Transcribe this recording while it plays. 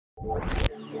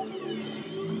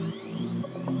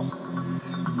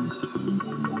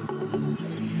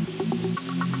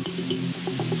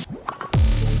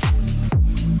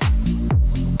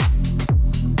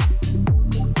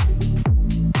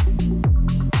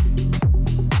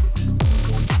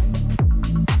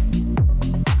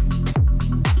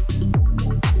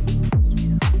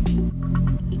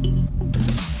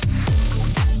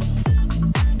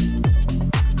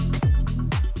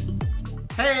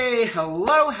Hey,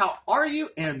 hello, how are you?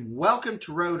 And welcome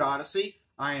to Road Odyssey.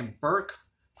 I am Burke.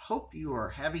 Hope you are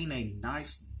having a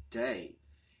nice day.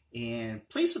 And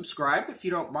please subscribe if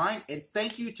you don't mind. And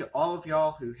thank you to all of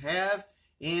y'all who have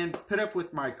and put up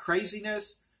with my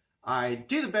craziness. I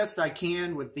do the best I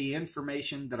can with the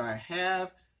information that I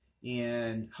have.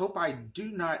 And hope I do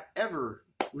not ever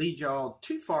lead y'all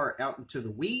too far out into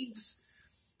the weeds.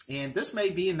 And this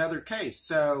may be another case.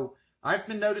 So I've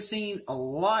been noticing a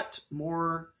lot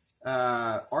more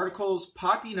articles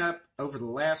popping up over the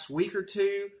last week or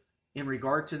two in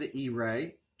regard to the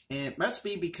eray, and it must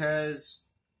be because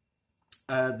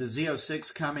the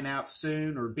Z06 coming out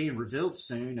soon, or being revealed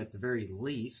soon at the very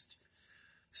least.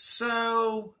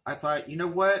 So I thought, you know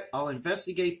what, I'll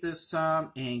investigate this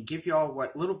some and give y'all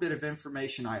what little bit of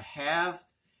information I have,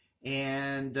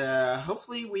 and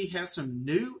hopefully we have some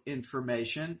new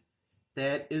information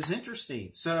that is interesting.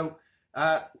 So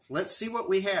let's see what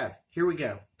we have. Here we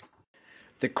go.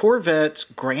 The Corvette's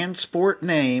Grand Sport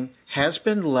name has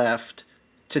been left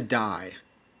to die.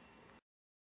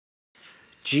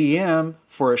 GM,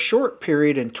 for a short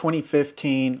period in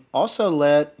 2015, also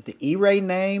let the eray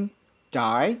name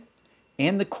die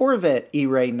and the Corvette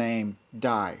eray name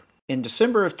die. In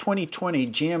December of 2020,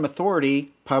 GM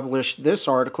Authority published this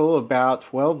article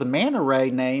about, well, the Man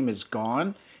Array name is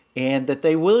gone and that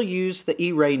they will use the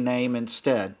eray name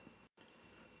instead.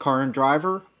 Car and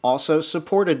Driver also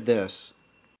supported this.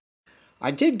 I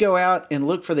did go out and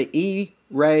look for the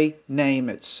eray name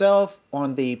itself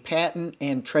on the Patent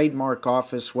and Trademark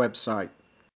Office website.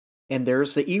 And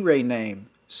there's the eray name.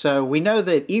 So we know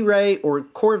that eray or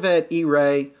Corvette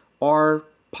eray are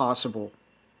possible.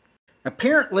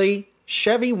 Apparently,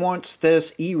 Chevy wants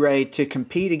this eray to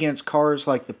compete against cars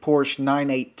like the Porsche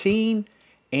 918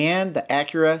 and the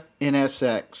Acura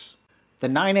NSX. The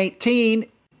 918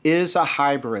 is a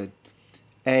hybrid.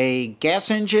 A gas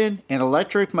engine and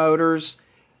electric motors,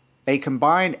 a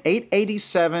combined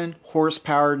 887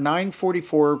 horsepower,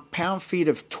 944 pound-feet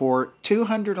of torque,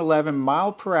 211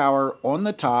 mile per hour on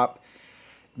the top,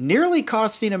 nearly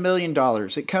costing $1 million.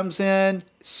 It comes in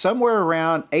somewhere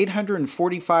around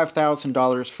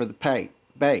 $845,000 for the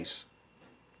base.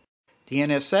 The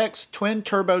NSX twin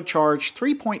turbocharged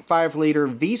 3.5 liter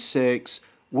V6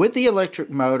 with the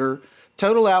electric motor.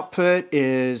 Total output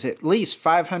is at least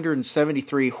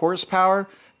 573 horsepower.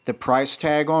 The price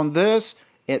tag on this,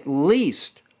 at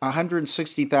least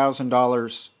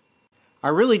 $160,000. I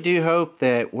really do hope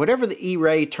that whatever the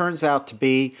eray turns out to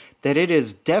be, that it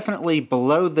is definitely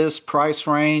below this price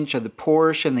range of the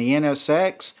Porsche and the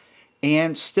NSX,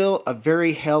 and still a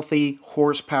very healthy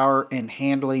horsepower and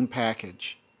handling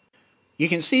package. You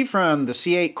can see from the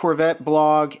C8 Corvette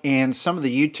blog and some of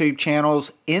the YouTube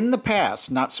channels in the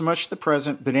past, not so much the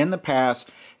present, but in the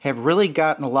past, have really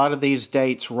gotten a lot of these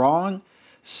dates wrong.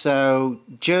 So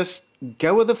just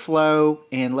go with the flow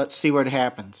and let's see what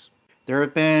happens. There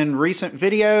have been recent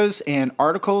videos and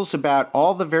articles about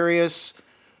all the various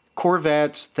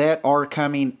Corvettes that are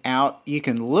coming out. You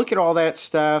can look at all that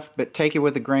stuff, but take it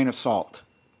with a grain of salt.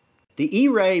 The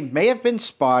eray may have been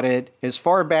spotted as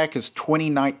far back as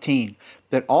 2019,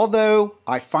 but although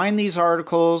I find these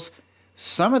articles,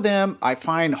 some of them I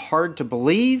find hard to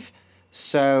believe,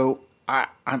 so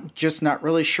I'm just not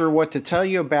really sure what to tell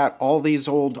you about all these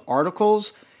old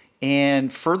articles.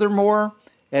 And furthermore,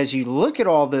 as you look at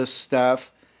all this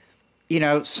stuff, you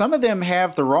know, some of them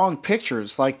have the wrong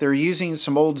pictures, like they're using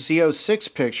some old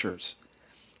Z06 pictures.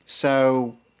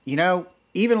 So, you know,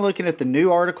 even looking at the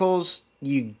new articles,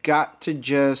 you got to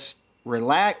just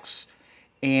relax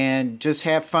and just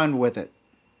have fun with it.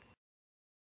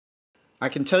 I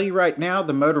can tell you right now,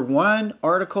 the Motor One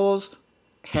articles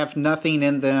have nothing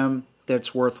in them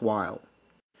that's worthwhile.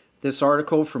 This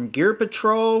article from Gear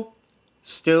Patrol,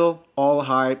 still all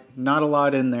hype, not a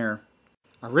lot in there.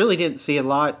 I really didn't see a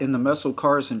lot in the Muscle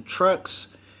Cars and Trucks,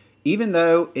 even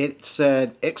though it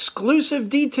said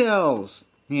exclusive details.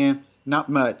 Yeah, not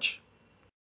much.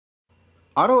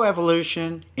 Auto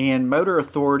Evolution and Motor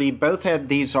Authority both had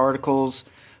these articles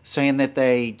saying that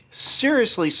they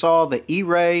seriously saw the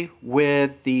eray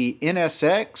with the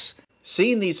NSX.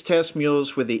 Seeing these test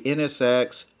mules with the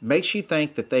NSX makes you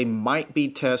think that they might be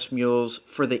test mules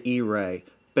for the eray.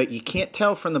 but you can't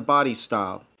tell from the body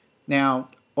style. Now,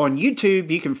 on YouTube,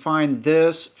 you can find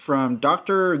this from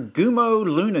Dr. Gumo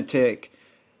Lunatic,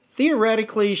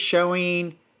 theoretically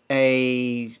showing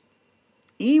a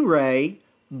eray,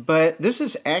 but this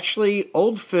is actually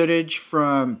old footage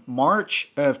from March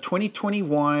of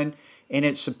 2021, and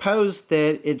it's supposed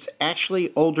that it's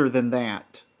actually older than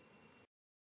that.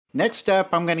 Next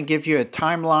up, I'm going to give you a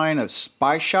timeline of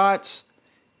spy shots.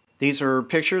 These are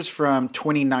pictures from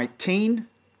 2019.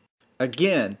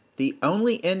 Again, the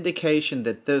only indication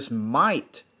that this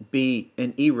might be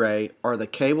an eray are the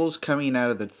cables coming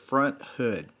out of the front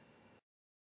hood.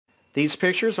 These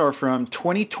pictures are from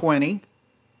 2020.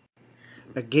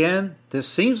 Again, this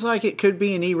seems like it could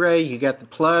be an eray. You got the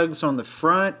plugs on the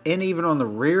front and even on the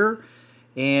rear,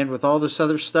 and with all this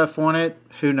other stuff on it,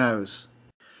 who knows?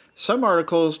 Some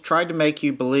articles tried to make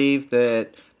you believe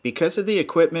that because of the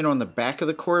equipment on the back of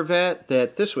the Corvette,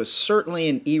 that this was certainly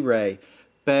an eray.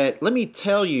 But let me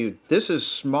tell you, this is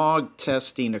smog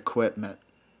testing equipment.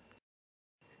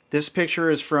 This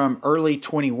picture is from early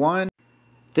 21.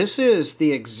 This is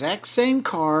the exact same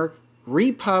car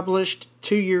republished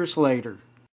 2 years later.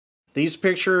 These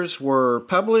pictures were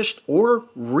published or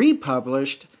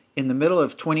republished in the middle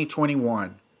of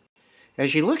 2021.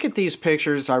 As you look at these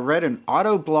pictures, I read an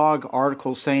Autoblog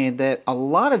article saying that a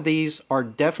lot of these are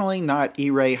definitely not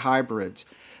eray hybrids.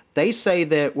 They say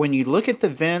that when you look at the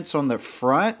vents on the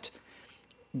front,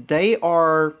 they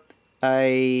are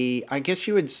I guess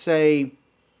you would say,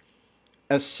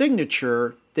 a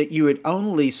signature that you would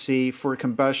only see for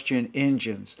combustion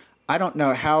engines. I don't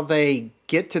know how they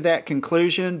get to that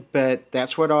conclusion, but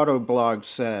that's what Autoblog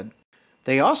said.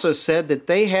 They also said that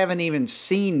they haven't even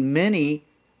seen many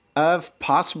of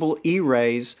possible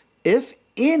erays, if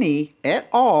any at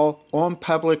all, on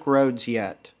public roads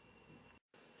yet.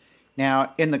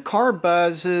 Now, in the Car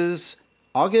Buzz's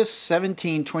August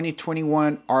 17,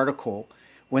 2021 article,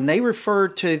 when they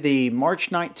referred to the March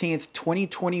 19th,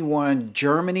 2021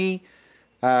 Germany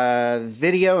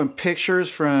video and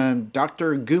pictures from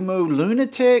Dr. Gumo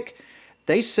Lunatic,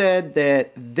 they said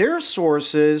that their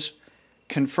sources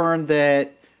confirmed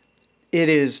that it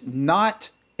is not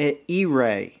an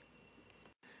eray.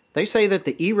 They say that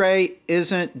the eray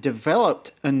isn't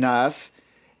developed enough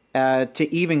to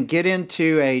even get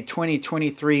into a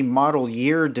 2023 model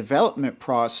year development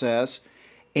process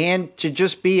and to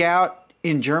just be out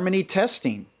in Germany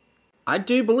testing. I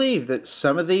do believe that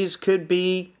some of these could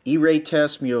be eray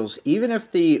test mules, even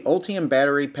if the Ultium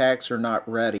battery packs are not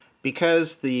ready.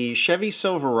 Because the Chevy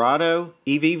Silverado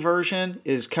EV version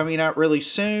is coming out really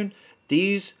soon,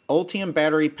 these Ultium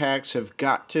battery packs have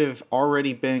got to have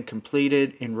already been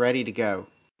completed and ready to go.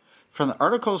 From the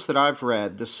articles that I've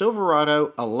read, the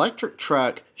Silverado electric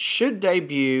truck should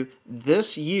debut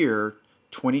this year,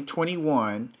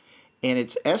 2021, and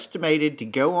it's estimated to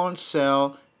go on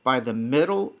sale by the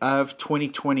middle of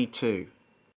 2022.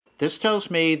 This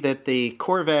tells me that the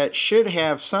Corvette should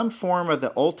have some form of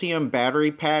the Ultium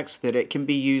battery packs that it can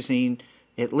be using,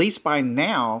 at least by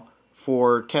now,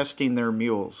 for testing their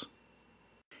mules.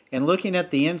 And looking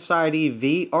at the Inside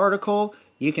EV article,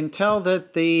 you can tell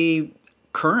that the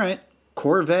current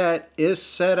Corvette is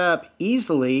set up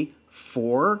easily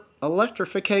for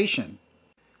electrification.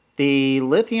 The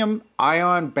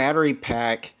lithium-ion battery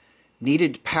pack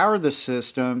needed to power the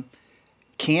system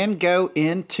can go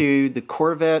into the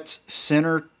Corvette's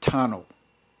center tunnel.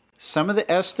 Some of the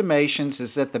estimations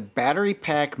is that the battery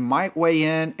pack might weigh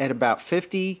in at about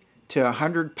 50 to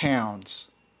 100 pounds.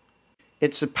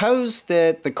 It's supposed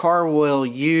that the car will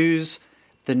use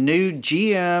the new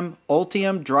GM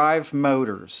Ultium drive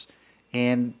motors,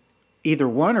 and either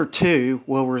one or two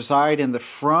will reside in the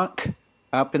front,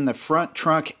 up in the front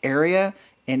trunk area,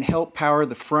 and help power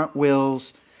the front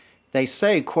wheels. They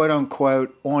say, quote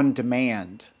unquote, on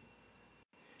demand.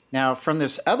 Now, from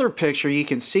this other picture, you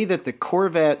can see that the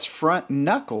Corvette's front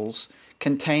knuckles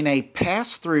contain a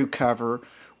pass-through cover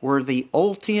where the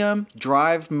Ultium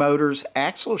drive motor's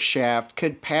axle shaft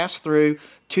could pass through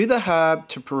to the hub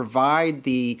to provide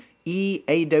the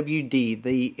EAWD,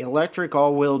 the electric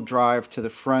all-wheel drive, to the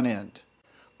front end.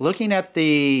 Looking at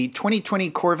the 2020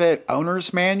 Corvette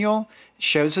Owner's Manual,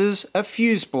 shows us a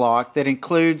fuse block that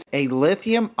includes a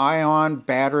lithium-ion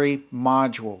battery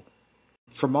module.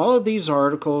 From all of these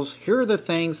articles, here are the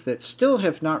things that still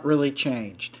have not really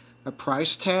changed. A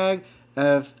price tag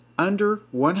of under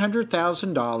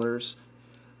 $100,000,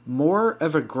 more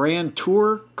of a Grand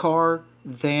Tour car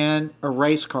than a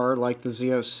race car like the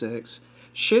Z06,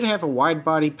 should have a wide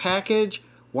body package,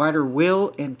 wider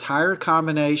wheel and tire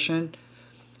combination,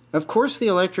 Of course, the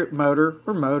electric motor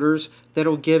or motors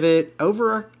that'll give it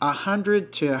over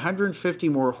 100 to 150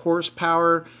 more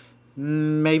horsepower,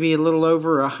 maybe a little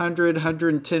over 100,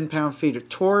 110 pound-feet of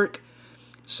torque.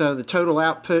 So the total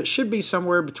output should be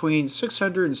somewhere between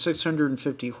 600 and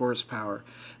 650 horsepower.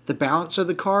 The balance of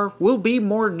the car will be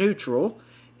more neutral,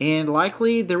 and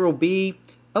likely there will be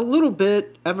a little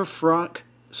bit of a front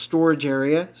storage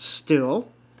area still.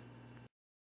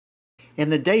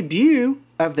 And the debut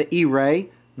of the eray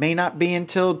may not be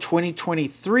until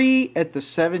 2023 at the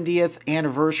 70th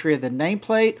anniversary of the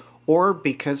nameplate, or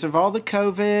because of all the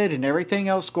COVID and everything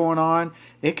else going on,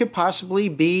 it could possibly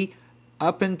be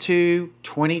up into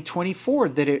 2024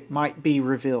 that it might be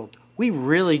revealed. We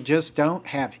really just don't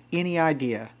have any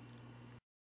idea.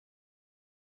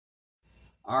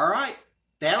 Alright,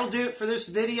 that'll do it for this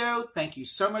video. Thank you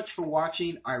so much for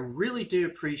watching. I really do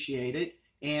appreciate it.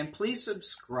 And please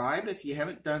subscribe if you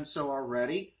haven't done so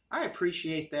already. I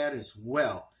appreciate that as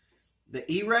well. The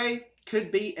eray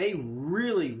could be a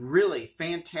really, really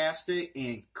fantastic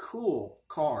and cool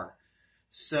car.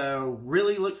 So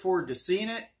really look forward to seeing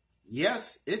it.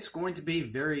 Yes, it's going to be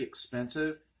very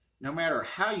expensive, no matter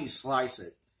how you slice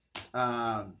it.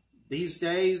 These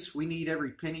days, we need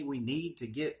every penny we need to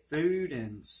get food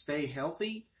and stay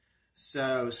healthy.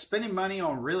 So spending money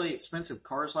on really expensive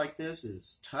cars like this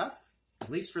is tough, at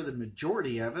least for the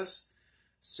majority of us.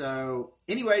 So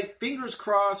anyway, fingers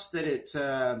crossed that it's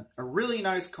a really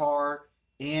nice car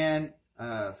and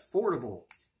affordable.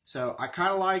 So I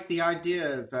kind of like the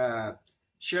idea of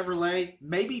Chevrolet,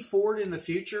 maybe Ford in the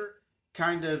future,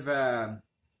 kind of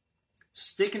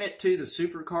sticking it to the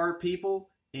supercar people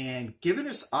and giving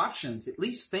us options, at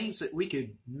least things that we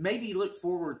could maybe look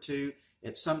forward to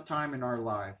at some time in our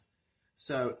life.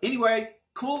 So anyway,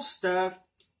 cool stuff.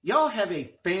 Y'all have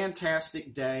a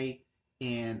fantastic day,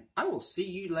 and I will see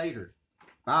you later.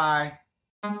 Bye.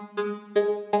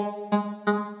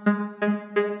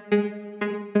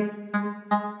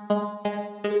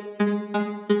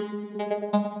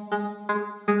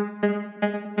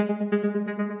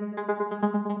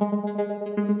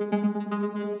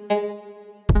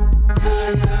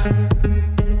 Yeah.